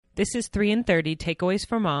This is 3 and 30 Takeaways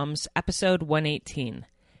for Moms, episode 118,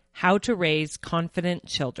 How to Raise Confident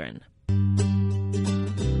Children.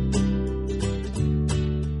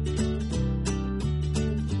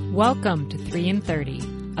 Welcome to 3 and 30,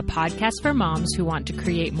 a podcast for moms who want to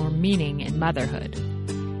create more meaning in motherhood.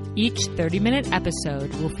 Each 30-minute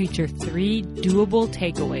episode will feature 3 doable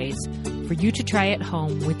takeaways for you to try at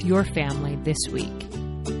home with your family this week.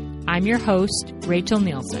 I'm your host, Rachel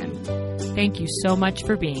Nielsen. Thank you so much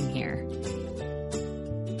for being here.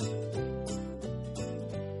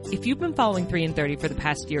 If you've been following 3 and 30 for the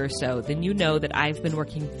past year or so, then you know that I've been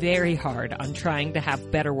working very hard on trying to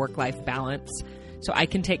have better work-life balance so I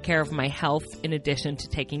can take care of my health in addition to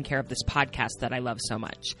taking care of this podcast that I love so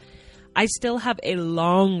much. I still have a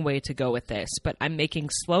long way to go with this, but I'm making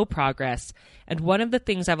slow progress, and one of the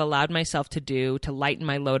things I've allowed myself to do to lighten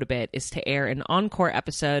my load a bit is to air an encore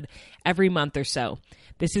episode every month or so.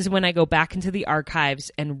 This is when I go back into the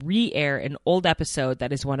archives and re-air an old episode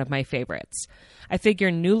that is one of my favorites. I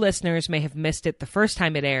figure new listeners may have missed it the first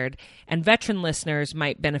time it aired, and veteran listeners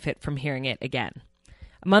might benefit from hearing it again.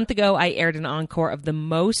 A month ago, I aired an encore of the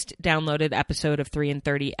most downloaded episode of 3 and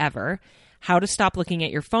 30 ever, How to Stop Looking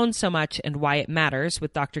at Your Phone So Much and Why It Matters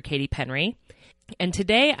with Dr. Katie Penry. And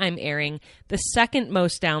today I'm airing the second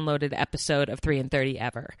most downloaded episode of 3 and 30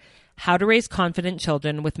 ever, How to Raise Confident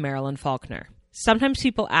Children with Marilyn Faulkner. Sometimes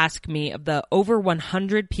people ask me, of the over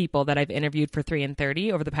 100 people that I've interviewed for 3 and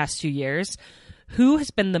 30 over the past 2 years, who has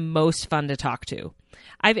been the most fun to talk to?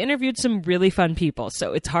 I've interviewed some really fun people,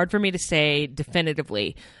 so it's hard for me to say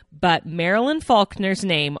definitively, but Marilyn Faulkner's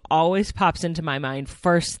name always pops into my mind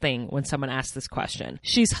first thing when someone asks this question.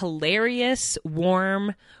 She's hilarious,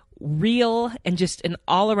 warm, real, and just an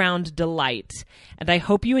all-around delight, and I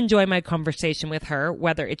hope you enjoy my conversation with her,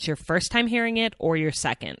 whether it's your first time hearing it or your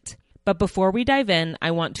second. But before we dive in, I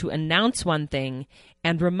want to announce one thing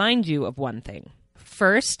and remind you of one thing.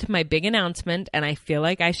 First, my big announcement, and I feel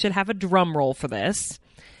like I should have a drum roll for this.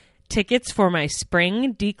 Tickets for my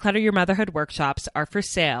spring Declutter Your Motherhood workshops are for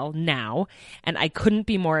sale now, and I couldn't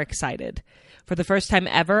be more excited. For the first time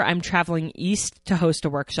ever, I'm traveling east to host a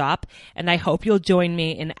workshop, and I hope you'll join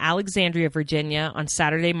me in Alexandria, Virginia on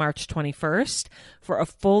Saturday, March 21st for a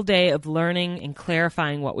full day of learning and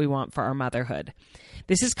clarifying what we want for our motherhood.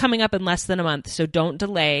 This is coming up in less than a month, so don't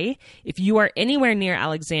delay. If you are anywhere near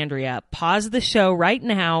Alexandria, pause the show right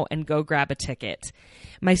now and go grab a ticket.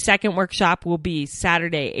 My second workshop will be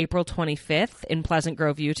Saturday, April 25th in Pleasant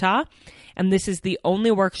Grove, Utah, and this is the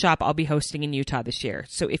only workshop I'll be hosting in Utah this year.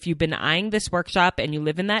 So if you've been eyeing this workshop and you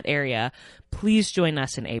live in that area, please join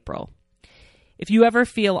us in April. If you ever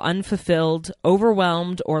feel unfulfilled,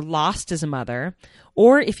 overwhelmed, or lost as a mother,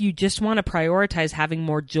 or if you just want to prioritize having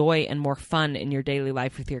more joy and more fun in your daily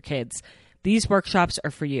life with your kids, these workshops are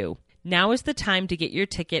for you. Now is the time to get your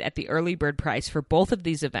ticket at the early bird price for both of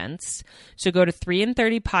these events. So go to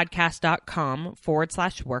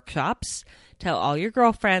 3and30podcast.com/workshops, tell all your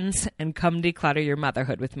girlfriends, and come declutter your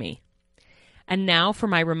motherhood with me. And now for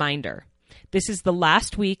my reminder. This is the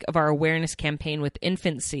last week of our awareness campaign with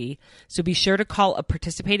infancy, so be sure to call a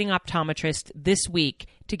participating optometrist this week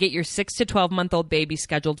to get your 6 to 12-month-old baby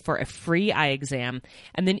scheduled for a free eye exam,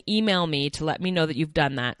 and then email me to let me know that you've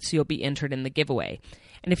done that so you'll be entered in the giveaway.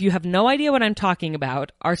 And if you have no idea what I'm talking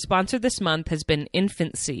about, our sponsor this month has been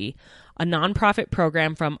Infancy, a nonprofit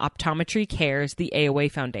program from Optometry Cares, the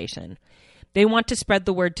AOA Foundation. They want to spread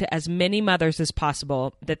the word to as many mothers as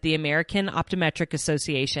possible that the American Optometric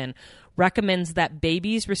Association recommends that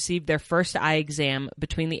babies receive their first eye exam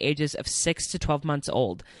between the ages of 6 to 12 months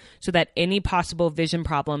old, so that any possible vision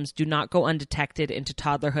problems do not go undetected into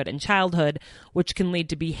toddlerhood and childhood, which can lead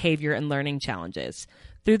to behavior and learning challenges.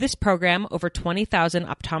 Through this program, over 20,000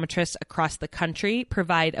 optometrists across the country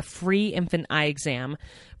provide a free infant eye exam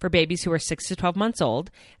for babies who are 6 to 12 months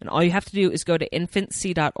old, and all you have to do is go to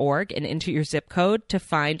infancy.org and enter your zip code to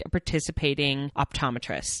find a participating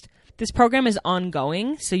optometrist. This program is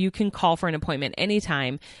ongoing, so you can call for an appointment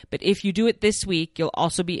anytime, but if you do it this week, you'll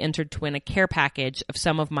also be entered to win a care package of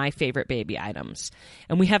some of my favorite baby items.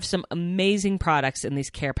 And we have some amazing products in these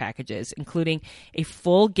care packages, including a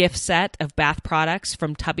full gift set of bath products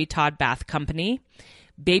from Tubby Todd Bath Company,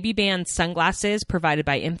 baby band sunglasses provided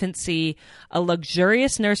by Infancy, a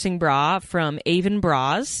luxurious nursing bra from Avon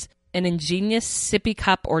Bras, an ingenious sippy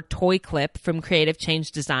cup or toy clip from Creative Change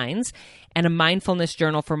Designs, and a mindfulness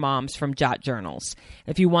journal for moms from Jot Journals.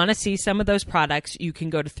 If you want to see some of those products, you can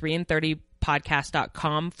go to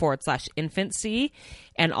 3and30podcast.com/infancy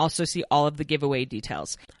and also see all of the giveaway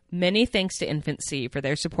details. Many thanks to Infancy for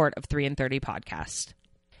their support of 3 and 30 podcast.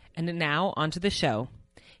 And now onto the show.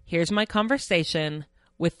 Here's my conversation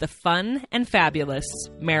with the fun and fabulous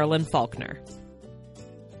Marilyn Faulkner.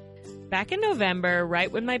 Back in November,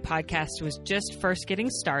 right when my podcast was just first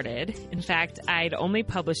getting started, in fact, I'd only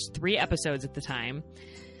published 3 episodes at the time,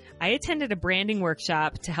 I attended a branding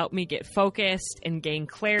workshop to help me get focused and gain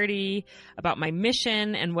clarity about my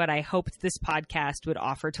mission and what I hoped this podcast would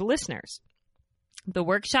offer to listeners. The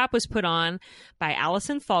workshop was put on by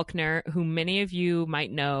Allison Faulkner, who many of you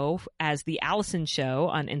might know as The Allison Show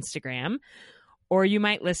on Instagram, or you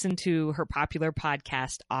might listen to her popular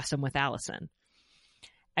podcast, Awesome with Allison.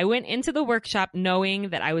 I went into the workshop knowing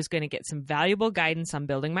that I was going to get some valuable guidance on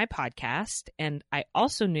building my podcast, and I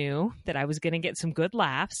also knew that I was going to get some good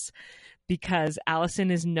laughs because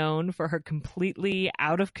Allison is known for her completely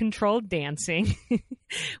out-of-control dancing,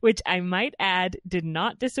 which I might add did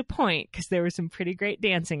not disappoint because there was some pretty great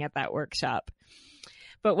dancing at that workshop.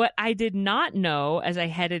 But what I did not know as I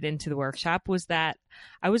headed into the workshop was that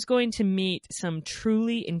I was going to meet some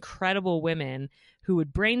truly incredible women who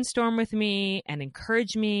would brainstorm with me and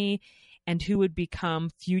encourage me and who would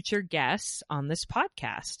become future guests on this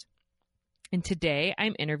podcast. And today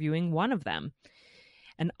I'm interviewing one of them.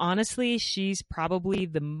 And honestly, she's probably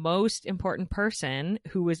the most important person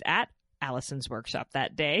who was at Allison's workshop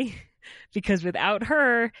that day, because without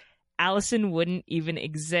her, Allison wouldn't even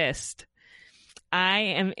exist. I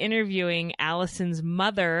am interviewing Allison's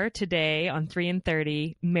mother today on 3 in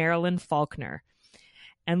 30, Marilyn Faulkner.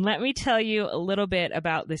 And let me tell you a little bit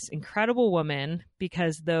about this incredible woman,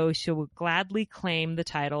 because though she will gladly claim the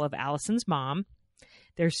title of Allison's mom,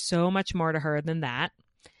 there's so much more to her than that.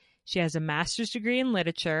 She has a master's degree in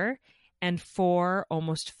literature and 4,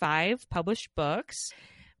 almost 5 published books.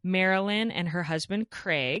 Marilyn and her husband,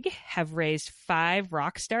 Craig, have raised 5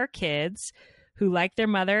 rock star kids who, like their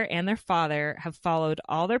mother and their father, have followed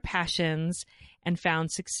all their passions and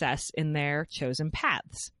found success in their chosen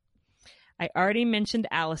paths. I already mentioned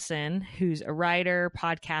Allison, who's a writer,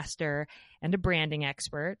 podcaster, and a branding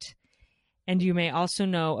expert. And you may also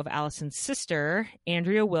know of Allison's sister,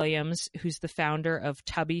 Andrea Williams, who's the founder of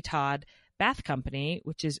Tubby Todd Bath Company,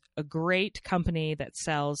 which is a great company that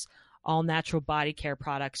sells all natural body care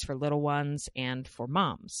products for little ones and for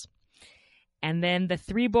moms. And then the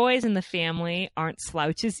 3 boys in the family aren't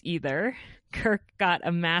slouches either. Kirk got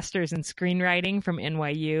a master's in screenwriting from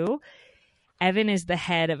NYU. Evan is the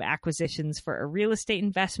head of acquisitions for a real estate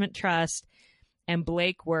investment trust, and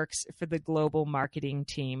Blake works for the global marketing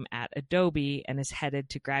team at Adobe and is headed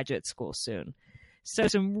to graduate school soon. So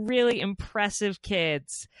some really impressive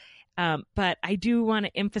kids. But I do want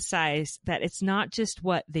to emphasize that it's not just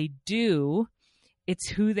what they do, it's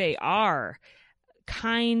who they are.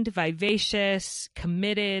 Kind, vivacious,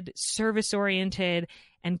 committed, service-oriented,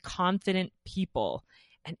 and confident people.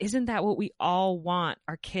 And isn't that what we all want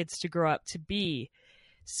our kids to grow up to be?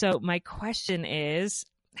 So my question is,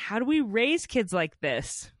 how do we raise kids like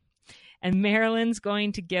this? And Marilyn's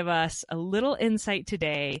going to give us a little insight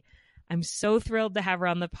today. I'm so thrilled to have her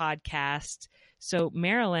on the podcast. So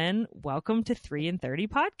Marilyn, welcome to 3 in 30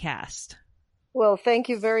 podcast. Well, thank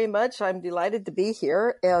you very much. I'm delighted to be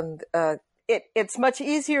here. And it's much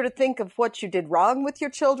easier to think of what you did wrong with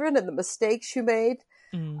your children and the mistakes you made.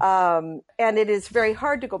 And it is very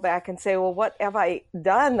hard to go back and say, well, what have I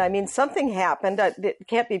done? I mean, something happened. It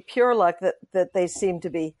can't be pure luck that they seem to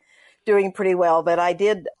be doing pretty well. But I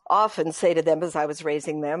did often say to them as I was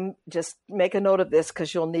raising them, just make a note of this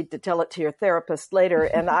because you'll need to tell it to your therapist later.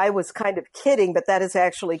 And I was kind of kidding, but that has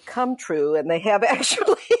actually come true. And they have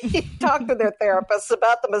actually talked to their therapists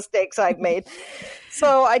about the mistakes I've made.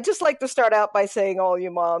 So I just like to start out by saying, all you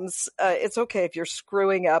moms, it's okay if you're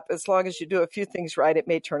screwing up. As long as you do a few things right, it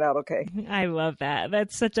may turn out okay. I love that.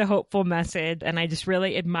 That's such a hopeful message. And I just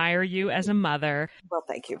really admire you as a mother. Well,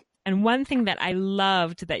 thank you. And one thing that I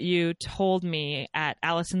loved that you told me at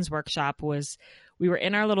Allison's workshop was we were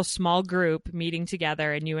in our little small group meeting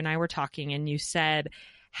together and you and I were talking, and you said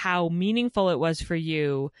how meaningful it was for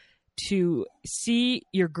you to see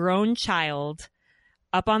your grown child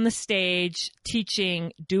up on the stage,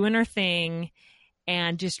 teaching, doing her thing,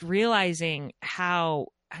 and just realizing how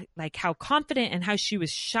confident and how she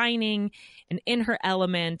was shining and in her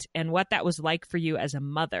element, and what that was like for you as a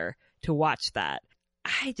mother to watch that.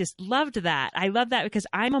 I just loved that. I love that because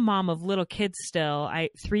I'm a mom of little kids still,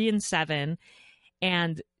 3 and 7.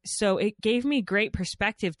 And so it gave me great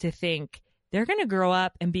perspective to think they're going to grow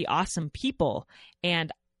up and be awesome people.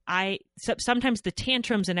 And sometimes the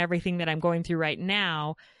tantrums and everything that I'm going through right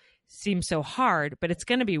now seem so hard, but it's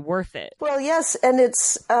going to be worth it. Well, yes. And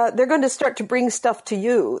it's, they're going to start to bring stuff to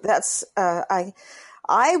you. That's, I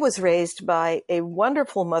was raised by a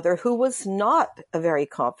wonderful mother who was not a very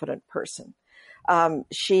confident person.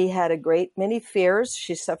 She had a great many fears.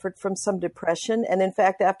 She suffered from some depression. And in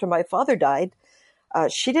fact, after my father died,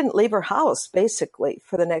 she didn't leave her house basically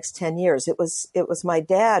for the next 10 years. It was my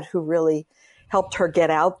dad who really helped her get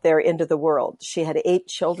out there into the world. She had 8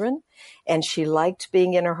 children and she liked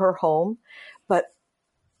being in her home. But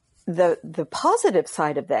the positive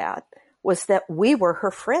side of that was that we were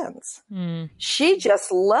her friends. She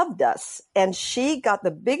just loved us and she got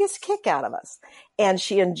the biggest kick out of us and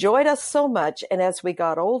she enjoyed us so much. And as we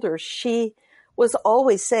got older, she was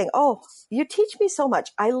always saying, "Oh, you teach me so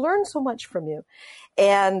much. I learned so much from you."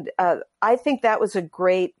 And I think that was a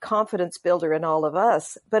great confidence builder in all of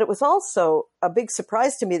us. But it was also a big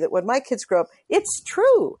surprise to me that when my kids grow up, it's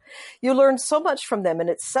true. You learn so much from them. And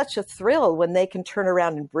it's such a thrill when they can turn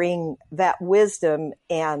around and bring that wisdom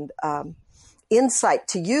and insight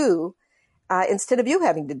to you instead of you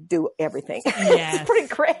having to do everything. Yes. It's pretty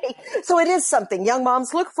great. So it is something. Young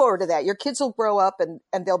moms, look forward to that. Your kids will grow up and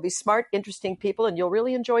they'll be smart, interesting people, and you'll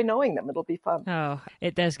really enjoy knowing them. It'll be fun. Oh,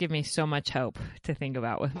 it does give me so much hope to think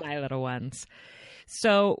about with my little ones.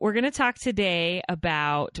 So we're going to talk today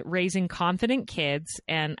about raising confident kids.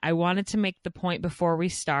 And I wanted to make the point before we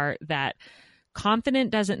start that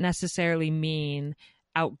confident doesn't necessarily mean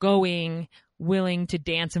outgoing, willing to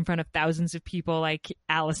dance in front of thousands of people like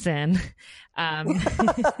Allison.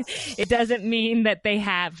 It doesn't mean that they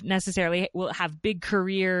will have big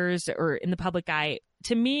careers or in the public eye.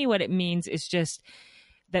 To me, what it means is just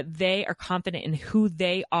that they are confident in who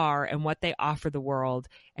they are and what they offer the world.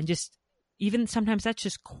 And just even sometimes that's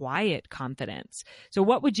just quiet confidence. So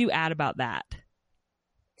what would you add about that?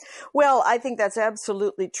 Well, I think that's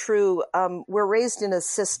absolutely true. We're raised in a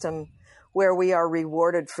system where we are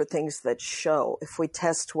rewarded for things that show. If we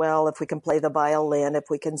test well, if we can play the violin, if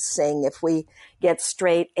we can sing, if we get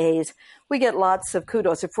straight A's, we get lots of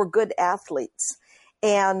kudos if we're good athletes.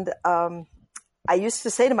 And I used to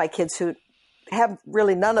say to my kids who have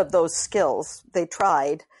really none of those skills, they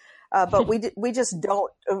tried, but we just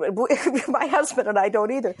don't, my husband and I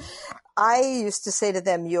don't either. I used to say to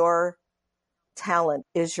them, your talent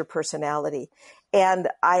is your personality. And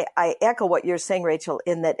I echo what you're saying, Rachel,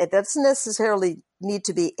 in that it doesn't necessarily need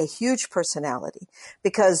to be a huge personality,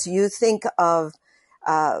 because you think of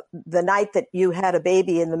the night that you had a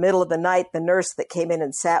baby in the middle of the night, the nurse that came in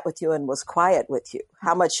and sat with you and was quiet with you,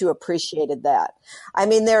 how much you appreciated that. I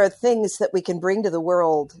mean, there are things that we can bring to the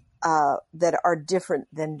world that are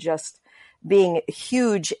different than just being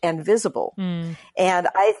huge and visible. And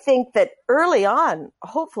I think that early on,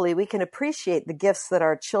 hopefully we can appreciate the gifts that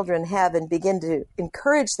our children have and begin to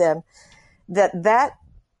encourage them that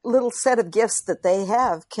little set of gifts that they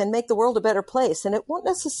have can make the world a better place. And it won't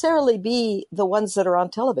necessarily be the ones that are on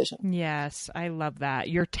television. Yes, I love that.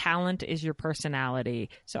 Your talent is your personality.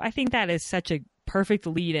 So I think that is such a perfect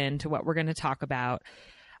lead in to what we're going to talk about.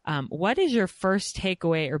 What is your first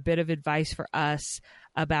takeaway or bit of advice for us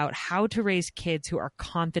about how to raise kids who are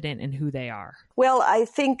confident in who they are? Well, I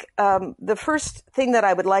think the first thing that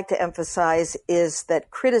I would like to emphasize is that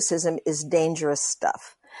criticism is dangerous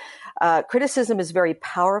stuff. Criticism is very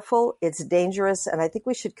powerful. It's dangerous. And I think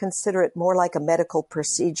we should consider it more like a medical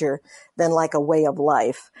procedure than like a way of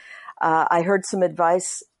life. I heard some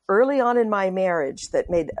advice early on in my marriage that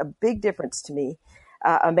made a big difference to me.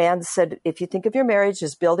 A man said, if you think of your marriage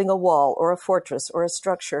as building a wall or a fortress or a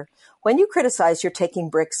structure, when you criticize, you're taking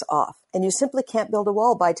bricks off. And you simply can't build a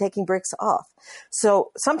wall by taking bricks off.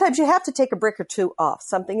 So sometimes you have to take a brick or two off.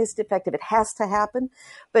 Something is defective. It has to happen,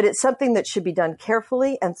 but it's something that should be done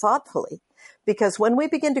carefully and thoughtfully. Because when we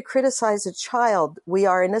begin to criticize a child, we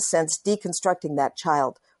are, in a sense, deconstructing that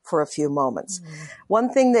child for a few moments.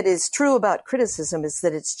 One thing that is true about criticism is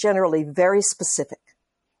that it's generally very specific.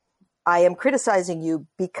 I am criticizing you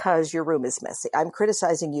because your room is messy. I'm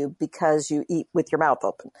criticizing you because you eat with your mouth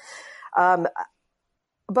open.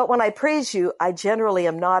 But when I praise you, I generally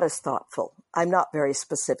am not as thoughtful. I'm not very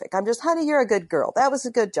specific. I'm just, honey, you're a good girl. That was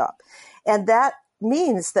a good job. And that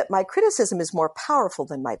means that my criticism is more powerful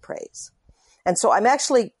than my praise. And so I'm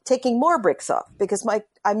actually taking more bricks off because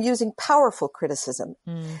I'm using powerful criticism.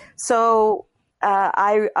 So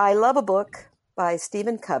I love a book by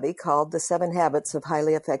Stephen Covey called The 7 Habits of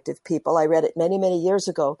Highly Effective People. I read it many, many years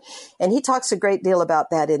ago, and he talks a great deal about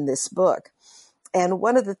that in this book. And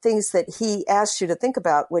one of the things that he asks you to think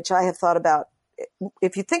about, which I have thought about,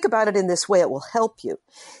 if you think about it in this way, it will help you.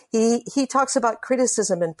 He talks about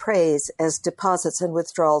criticism and praise as deposits and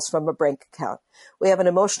withdrawals from a bank account. We have an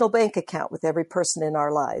emotional bank account with every person in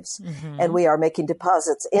our lives, and we are making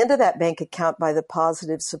deposits into that bank account by the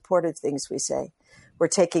positive, supportive things we say. We're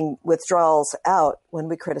taking withdrawals out when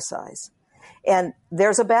we criticize. And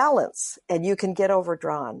there's a balance, and you can get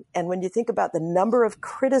overdrawn. And when you think about the number of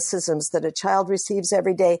criticisms that a child receives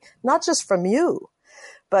every day, not just from you,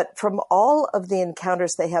 but from all of the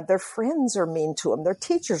encounters they have, their friends are mean to them, their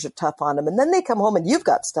teachers are tough on them, and then they come home and you've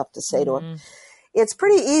got stuff to say to them. It's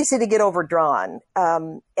pretty easy to get overdrawn.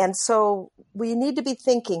 And so we need to be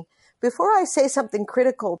thinking, before I say something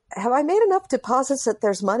critical, have I made enough deposits that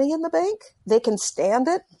there's money in the bank? They can stand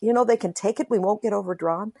it. They can take it. We won't get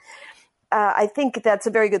overdrawn. I think that's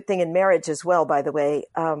a very good thing in marriage as well, by the way.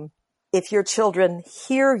 If your children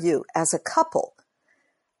hear you as a couple,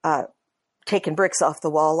 taking bricks off the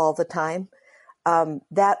wall all the time,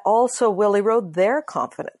 that also will erode their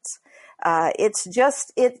confidence. It's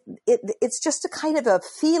just a kind of a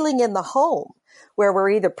feeling in the home where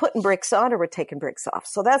we're either putting bricks on or we're taking bricks off.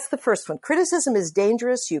 So that's the first one. Criticism is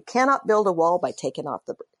dangerous. You cannot build a wall by taking off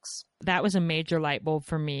the bricks. That was a major light bulb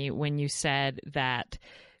for me when you said that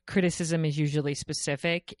criticism is usually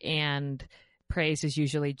specific and praise is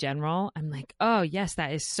usually general. I'm like, oh, yes,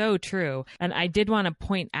 that is so true. And I did want to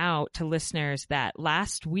point out to listeners that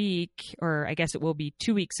last week, or I guess it will be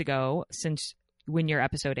 2 weeks ago, since when your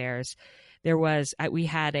episode airs, we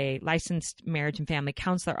had a licensed marriage and family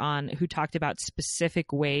counselor on who talked about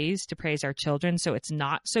specific ways to praise our children. So it's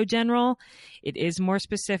not so general. It is more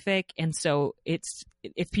specific. And so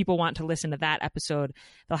if people want to listen to that episode,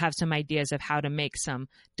 they'll have some ideas of how to make some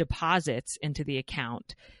deposits into the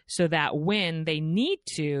account so that when they need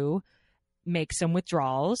to make some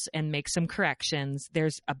withdrawals and make some corrections,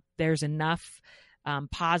 there's enough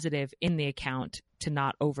positive in the account to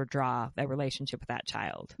not overdraw that relationship with that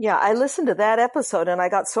child. Yeah, I listened to that episode and I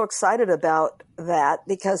got so excited about that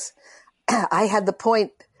because I had the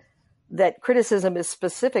point that criticism is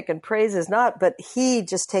specific and praise is not, but he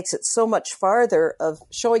just takes it so much farther of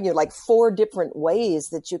showing you like 4 different ways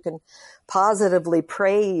that you can positively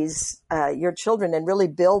praise your children and really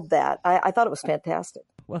build that. I thought it was fantastic.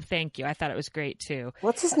 Well, thank you. I thought it was great too.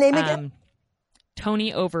 What's his name again?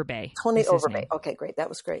 Tony Overbay. Tony Overbay. Okay, great. That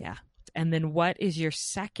was great. Yeah. And then what is your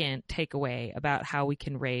second takeaway about how we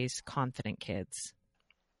can raise confident kids?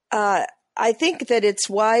 I think that it's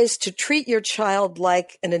wise to treat your child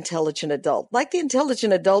like an intelligent adult, like the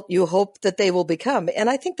intelligent adult you hope that they will become. And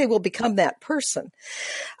I think they will become that person.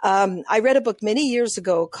 I read a book many years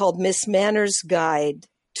ago called Miss Manner's Guide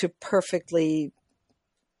to Perfect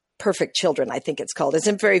Children, I think it's called. It's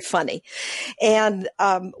very funny. And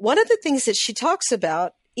one of the things that she talks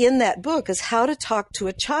about in that book is how to talk to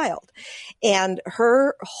a child. And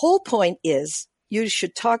her whole point is you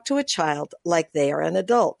should talk to a child like they are an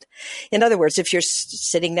adult. In other words, if you're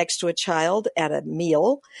sitting next to a child at a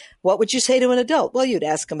meal, what would you say to an adult? Well, you'd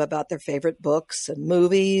ask them about their favorite books and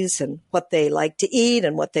movies and what they like to eat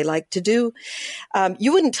and what they like to do.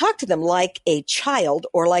 You wouldn't talk to them like a child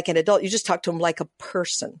or like an adult. You just talk to them like a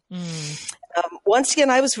person. Once again,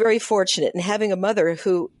 I was very fortunate in having a mother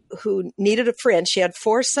who needed a friend. She had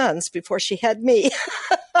 4 sons before she had me.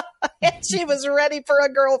 And she was ready for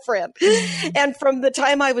a girlfriend. And from the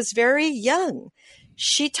time I was very young,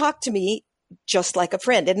 she talked to me just like a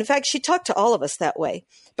friend. And in fact, she talked to all of us that way.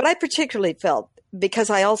 But I particularly felt, because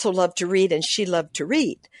I also loved to read and she loved to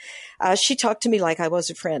read, she talked to me like I was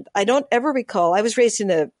a friend. I don't ever recall, I was raised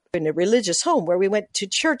in a religious home where we went to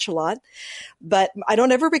church a lot, but I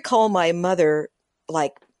don't ever recall my mother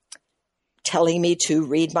like telling me to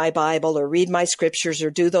read my Bible or read my scriptures or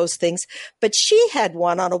do those things. But she had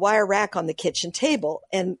one on a wire rack on the kitchen table.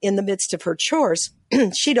 And in the midst of her chores,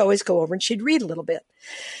 she'd always go over and she'd read a little bit.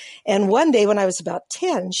 And one day when I was about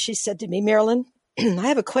 10, she said to me, Marilyn, I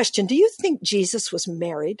have a question. Do you think Jesus was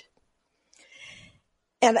married?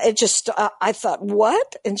 And I thought,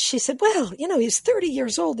 what? And she said, well, he's 30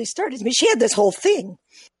 years old. He started me. She had this whole thing.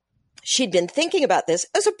 She'd been thinking about this. It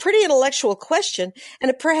was a pretty intellectual question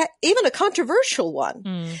and even a controversial one.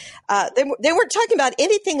 They weren't talking about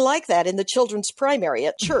anything like that in the children's primary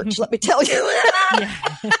at church, let me tell you.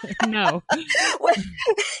 No. Well,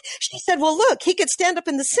 she said, well, look, he could stand up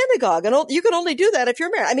in the synagogue and you can only do that if you're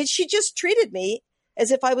married. I mean, she just treated me as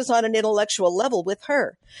if I was on an intellectual level with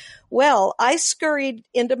her. Well, I scurried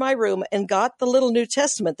into my room and got the little New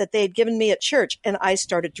Testament that they had given me at church, and I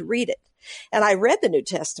started to read it. And I read the New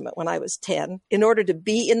Testament when I was 10 in order to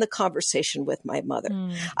be in the conversation with my mother.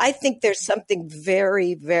 I think there's something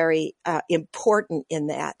very, very important in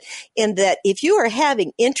that if you are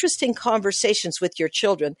having interesting conversations with your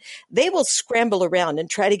children, they will scramble around and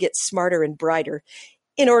try to get smarter and brighter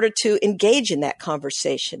in order to engage in that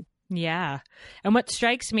conversation. Yeah. And what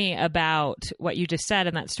strikes me about what you just said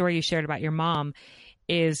and that story you shared about your mom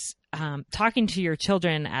is talking to your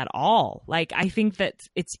children at all. Like, I think that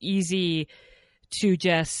it's easy to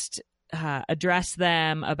just address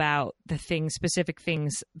them about the specific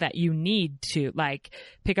things that you need to, like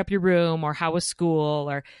pick up your room or how was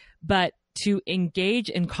school, but to engage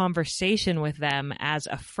in conversation with them as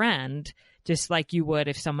a friend, just like you would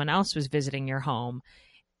if someone else was visiting your home,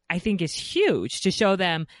 I think is huge, to show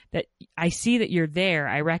them that I see that you're there.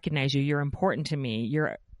 I recognize you. You're important to me.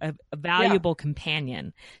 You're a valuable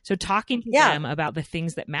companion. So talking to them about the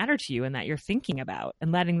things that matter to you and that you're thinking about,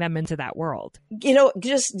 and letting them into that world.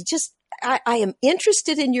 I am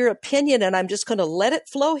interested in your opinion, and I'm just going to let it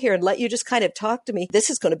flow here and let you just kind of talk to me. This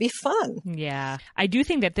is going to be fun. Yeah. I do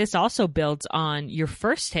think that this also builds on your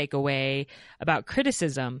first takeaway about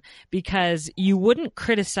criticism, because you wouldn't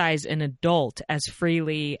criticize an adult as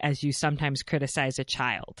freely as you sometimes criticize a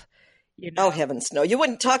child. You know? Oh, heavens, no. You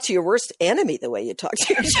wouldn't talk to your worst enemy the way you talk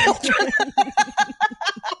to your children.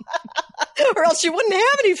 Or else you wouldn't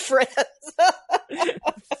have any friends.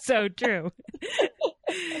 So true.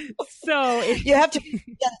 So you have to,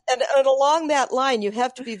 and along that line, you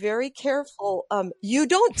have to be very careful. You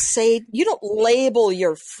don't label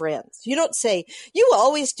your friends. You don't say, you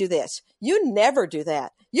always do this. You never do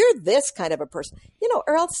that. You're this kind of a person,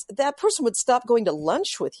 or else that person would stop going to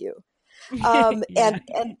lunch with you. And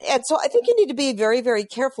so I think you need to be very, very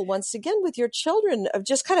careful once again with your children of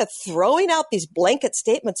just kind of throwing out these blanket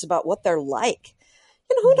statements about what they're like.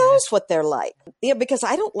 Who knows what they're like? Because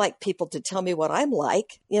I don't like people to tell me what I'm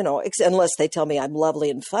like, unless they tell me I'm lovely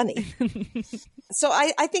and funny. So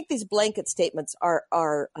I think these blanket statements are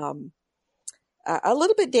a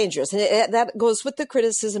little bit dangerous. And that goes with the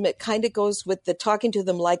criticism. It kind of goes with the talking to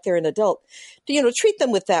them like they're an adult. Treat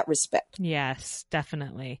them with that respect. Yes,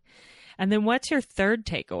 definitely. And then what's your third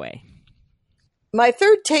takeaway? My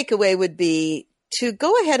third takeaway would be to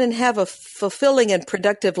go ahead and have a fulfilling and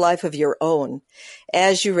productive life of your own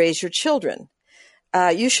as you raise your children.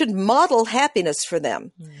 You should model happiness for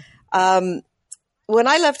them. When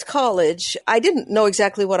I left college, I didn't know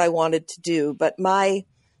exactly what I wanted to do, but my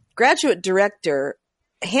graduate director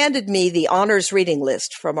handed me the honors reading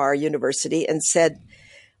list from our university and said,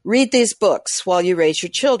 read these books while you raise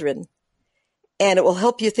your children, and it will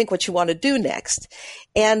help you think what you want to do next.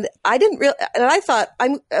 And I thought,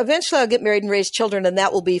 eventually I'll get married and raise children, and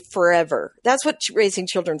that will be forever. That's what raising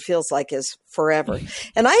children feels like, is forever.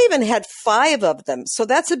 And I even had 5 of them. So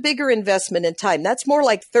that's a bigger investment in time. That's more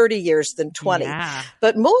like 30 years than 20. Yeah.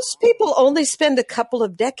 But most people only spend a couple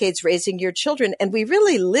of decades raising your children, and we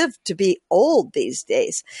really live to be old these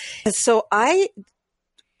days. And so I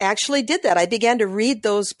actually did that. I began to read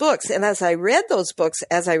those books. And as I read those books,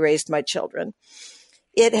 as I raised my children,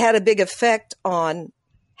 it had a big effect on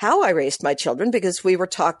how I raised my children, because we were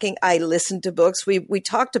talking, I listened to books, we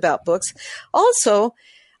talked about books. Also,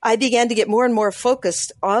 I began to get more and more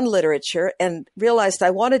focused on literature and realized I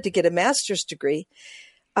wanted to get a master's degree.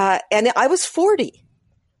 And I was 40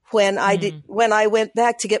 when I went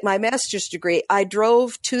back to get my master's degree. I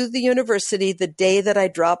drove to the university the day that I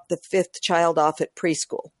dropped the 5th child off at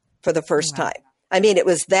preschool for the first time. I mean, it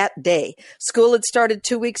was that day. School had started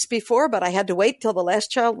 2 weeks before, but I had to wait till the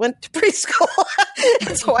last child went to preschool.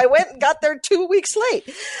 And so I went and got there 2 weeks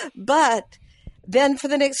late. But then for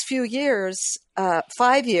the next few years,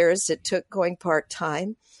 5 years, it took going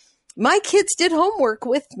part-time. My kids did homework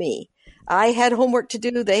with me. I had homework to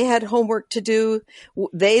do. They had homework to do.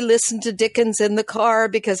 They listened to Dickens in the car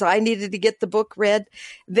because I needed to get the book read.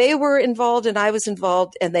 They were involved and I was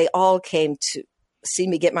involved, and they all came to see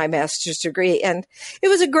me get my master's degree. And it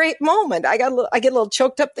was a great moment. I get a little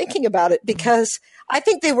choked up thinking about it, because I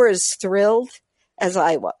think they were as thrilled as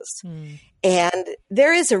I was. And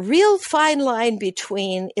there is a real fine line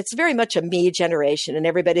between, it's very much a me generation and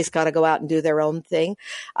everybody's got to go out and do their own thing.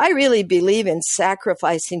 I really believe in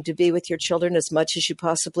sacrificing to be with your children as much as you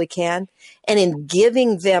possibly can, and in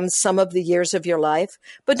giving them some of the years of your life,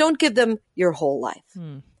 but don't give them your whole life.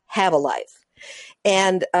 Have a life.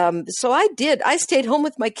 And so I did. I stayed home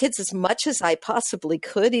with my kids as much as I possibly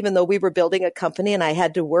could, even though we were building a company and I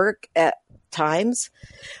had to work at times.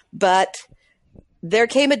 But there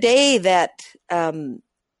came a day that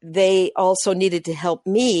they also needed to help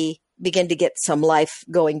me begin to get some life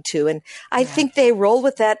going too. And I think they roll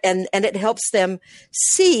with that, and it helps them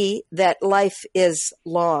see that life is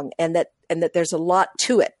long and that there's a lot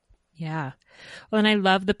to it. Yeah. Well, and I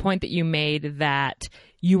love the point that you made, that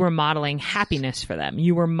you were modeling happiness for them.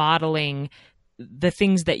 You were modeling the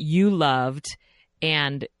things that you loved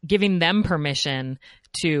and giving them permission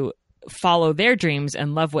to follow their dreams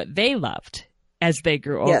and love what they loved as they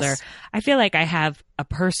grew older. Yes. I feel like I have a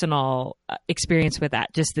personal experience with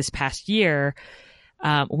that just this past year.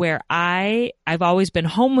 where I've always been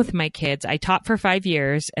home with my kids. I taught for 5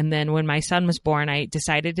 years. And then when my son was born, I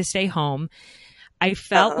decided to stay home. I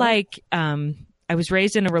felt like I was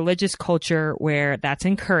raised in a religious culture where that's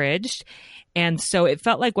encouraged. And so it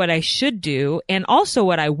felt like what I should do and also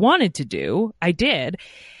what I wanted to do, I did.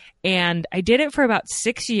 And I did it for about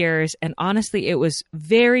 6 years. And honestly, it was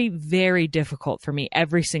very, very difficult for me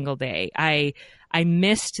every single day. I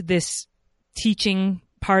missed this teaching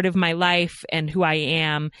part of my life and who I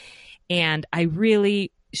am. And I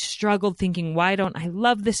really struggled thinking, why don't I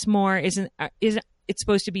love this more? Isn't it's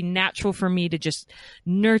supposed to be natural for me to just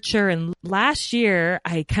nurture? And last year,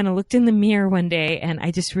 I kind of looked in the mirror one day and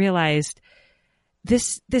I just realized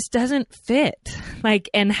this doesn't fit. Like,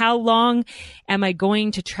 and how long am I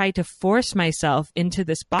going to try to force myself into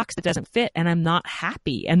this box that doesn't fit? And I'm not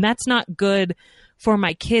happy. And that's not good for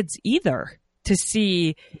my kids either, to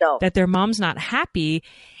see that their mom's not happy.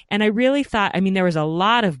 And I really thought, there was a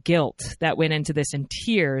lot of guilt that went into this and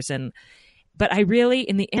tears. But I really,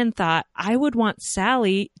 in the end, thought I would want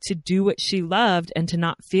Sally to do what she loved and to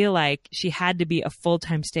not feel like she had to be a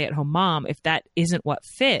full-time stay-at-home mom if that isn't what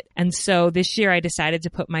fit. And so this year I decided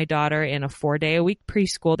to put my daughter in a 4-day-a-week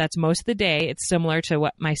preschool. That's most of the day. It's similar to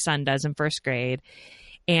what my son does in first grade.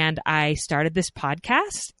 And I started this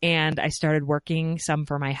podcast and I started working some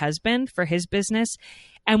for my husband for his business.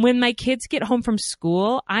 And when my kids get home from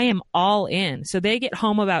school, I am all in. So they get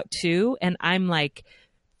home about 2 and I'm like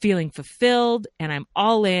feeling fulfilled and I'm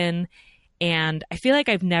all in. And I feel like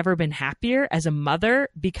I've never been happier as a mother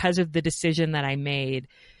because of the decision that I made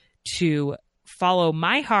to follow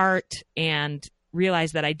my heart and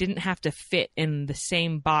realize that I didn't have to fit in the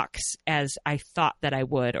same box as I thought that I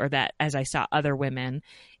would, or that as I saw other women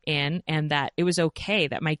in, and that it was okay,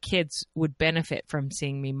 that my kids would benefit from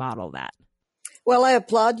seeing me model that. Well, I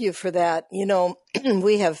applaud you for that.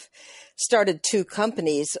 We have started 2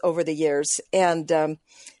 companies over the years. And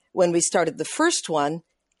when we started the first one,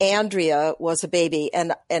 Andrea was a baby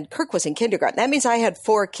and Kirk was in kindergarten. That means I had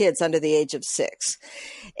 4 kids under the age of 6.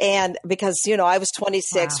 And because, I was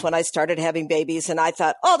 26 when I started having babies, and I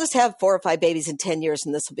thought, I'll just have 4 or 5 babies in 10 years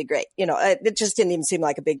and this will be great. It just didn't even seem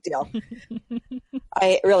like a big deal.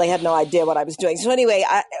 I really had no idea what I was doing. So anyway,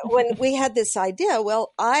 when we had this idea,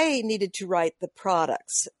 I needed to write the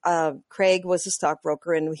products. Craig was a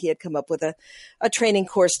stockbroker and he had come up with a training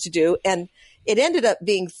course to do. And it ended up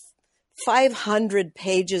being 500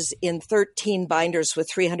 pages in 13 binders with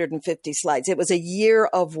 350 slides. It was a year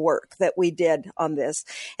of work that we did on this.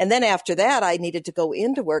 And then after that, I needed to go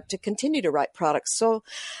into work to continue to write products. So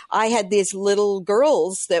I had these little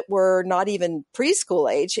girls that were not even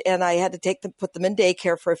preschool age, and I had to put them in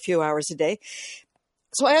daycare for a few hours a day.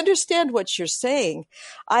 So I understand what you're saying.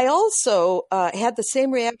 I also had the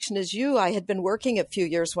same reaction as you. I had been working a few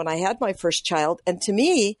years when I had my first child, and to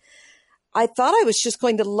me, I thought I was just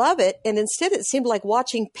going to love it. And instead it seemed like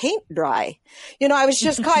watching paint dry. I was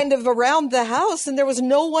just kind of around the house and there was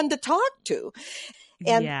no one to talk to.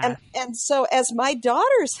 And so as my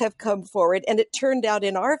daughters have come forward, and it turned out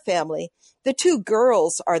in our family, the 2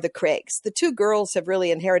 girls are the Craigs. The 2 girls have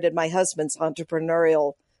really inherited my husband's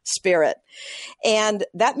entrepreneurial spirit. And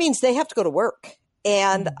that means they have to go to work.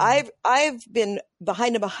 And I've been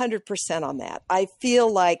behind them 100% on that. I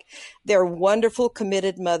feel like they're wonderful,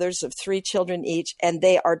 committed mothers of 3 children each, and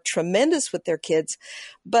they are tremendous with their kids,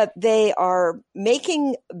 but they are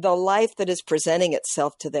making the life that is presenting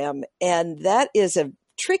itself to them. And that is a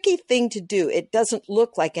tricky thing to do. It doesn't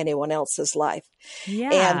look like anyone else's life.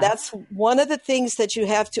 Yeah. And that's one of the things that you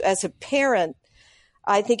have to, as a parent,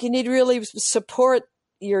 I think you need to really support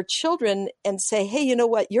your children and say, hey, you know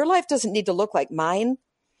what? Your life doesn't need to look like mine.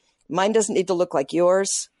 Mine doesn't need to look like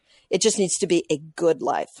yours. It just needs to be a good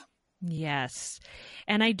life. Yes.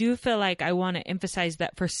 And I do feel like I want to emphasize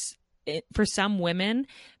that for some women,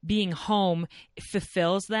 being home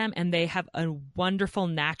fulfills them and they have a wonderful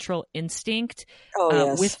natural instinct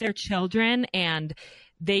with their children, and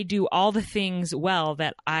they do all the things well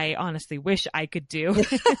that I honestly wish I could do,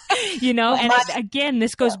 and again,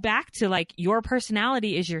 this goes back to like your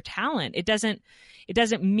personality is your talent. It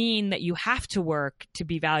doesn't mean that you have to work to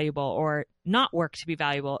be valuable or not work to be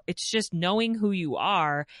valuable. It's just knowing who you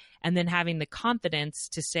are and then having the confidence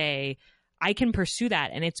to say, I can pursue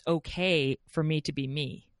that and it's okay for me to be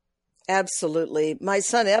me. Absolutely. My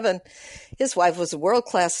son, Evan, his wife was a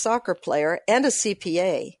world-class soccer player and a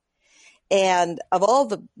CPA. And of all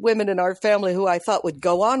the women in our family who I thought would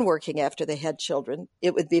go on working after they had children,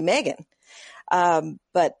 it would be Megan.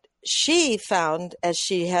 But she found, as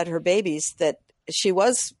she had her babies, that she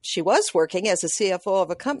was working as a CFO of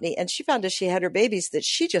a company. And she found as she had her babies that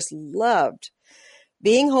she just loved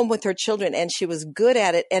being home with her children, and she was good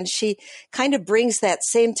at it. And she kind of brings that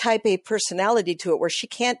same type A personality to it where she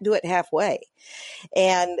can't do it halfway.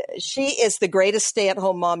 And she is the greatest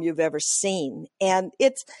stay-at-home mom you've ever seen. And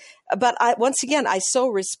once again, I so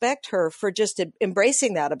respect her for just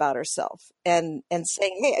embracing that about herself and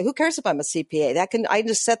saying, hey, who cares if I'm a CPA? I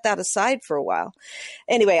just set that aside for a while.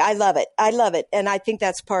 Anyway, I love it. I love it. And I think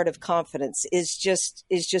that's part of confidence is just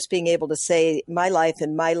being able to say my life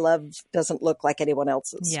and my love doesn't look like anyone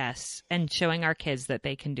else's. Yes. And showing our kids that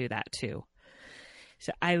they can do that too.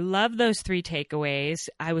 So I love those 3 takeaways.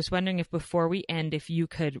 I was wondering if before we end, if you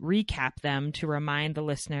could recap them to remind the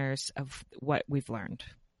listeners of what we've learned.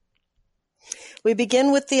 We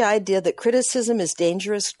begin with the idea that criticism is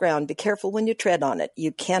dangerous ground. Be careful when you tread on it.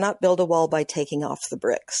 You cannot build a wall by taking off the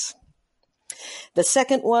bricks. The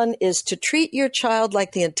second one is to treat your child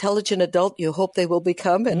like the intelligent adult you hope they will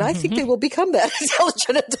become. And I think they will become that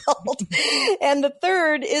intelligent adult. And the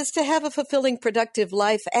third is to have a fulfilling, productive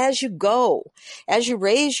life as you go, as you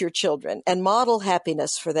raise your children and model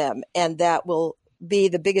happiness for them. And that will be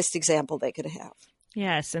the biggest example they could have.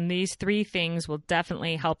 Yes. And these 3 things will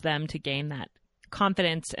definitely help them to gain that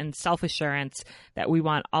confidence and self-assurance that we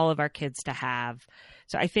want all of our kids to have.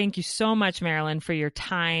 So I thank you so much, Marilyn, for your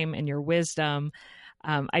time and your wisdom.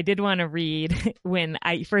 I did want to read when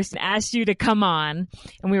I first asked you to come on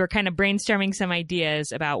and we were kind of brainstorming some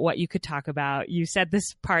ideas about what you could talk about. You said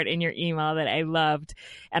this part in your email that I loved,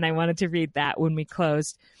 and I wanted to read that when we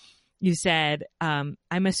closed. You said, I'm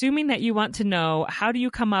assuming that you want to know, how do you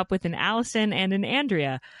come up with an Allison and an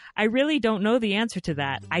Andrea? I really don't know the answer to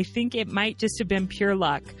that. I think it might just have been pure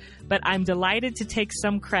luck, but I'm delighted to take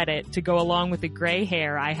some credit to go along with the gray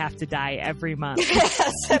hair I have to dye every month.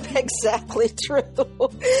 Yes, that's exactly true.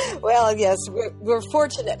 Well, yes, we're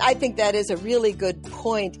fortunate. I think that is a really good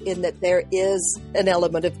point in that there is an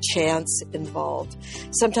element of chance involved.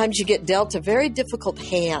 Sometimes you get dealt a very difficult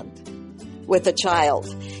hand with a child,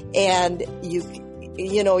 and you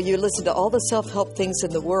listen to all the self-help things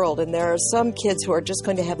in the world, and there are some kids who are just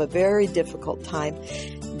going to have a very difficult time.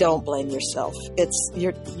 Don't blame yourself.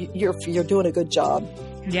 You're doing a good job.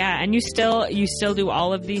 Yeah, and you still do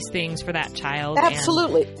all of these things for that child.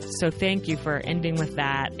 Absolutely. So thank you for ending with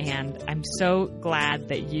that, and I'm so glad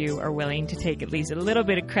that you are willing to take at least a little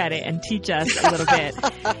bit of credit and teach us a little bit.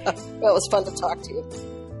 Well, it was fun to talk to you.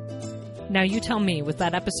 Now you tell me, was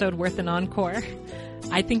that episode worth an encore?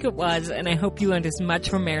 I think it was, and I hope you learned as much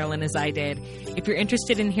from Marilyn as I did. If you're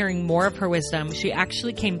interested in hearing more of her wisdom, she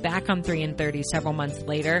actually came back on 3 in 30 several months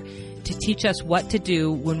later to teach us what to do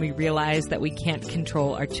when we realize that we can't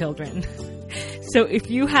control our children. So if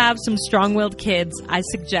you have some strong-willed kids, I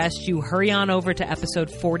suggest you hurry on over to episode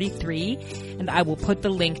 43, and I will put the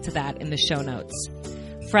link to that in the show notes.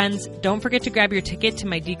 Friends, don't forget to grab your ticket to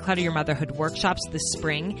my Declutter Your Motherhood workshops this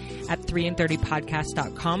spring at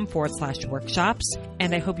 3in30podcast.com/workshops.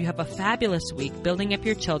 And I hope you have a fabulous week building up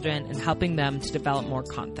your children and helping them to develop more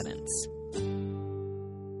confidence.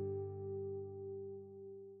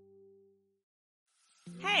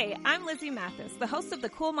 Hey, I'm Lizzie Mathis, the host of the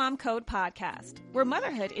Cool Mom Code podcast, where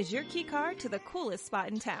motherhood is your key card to the coolest spot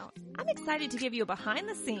in town. I'm excited to give you a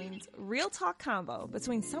behind-the-scenes, real talk combo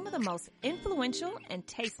between some of the most influential and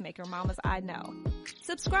tastemaker mamas I know.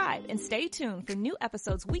 Subscribe and stay tuned for new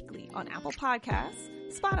episodes weekly on Apple Podcasts,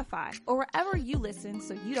 Spotify, or wherever you listen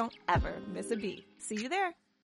so you don't ever miss a beat. See you there.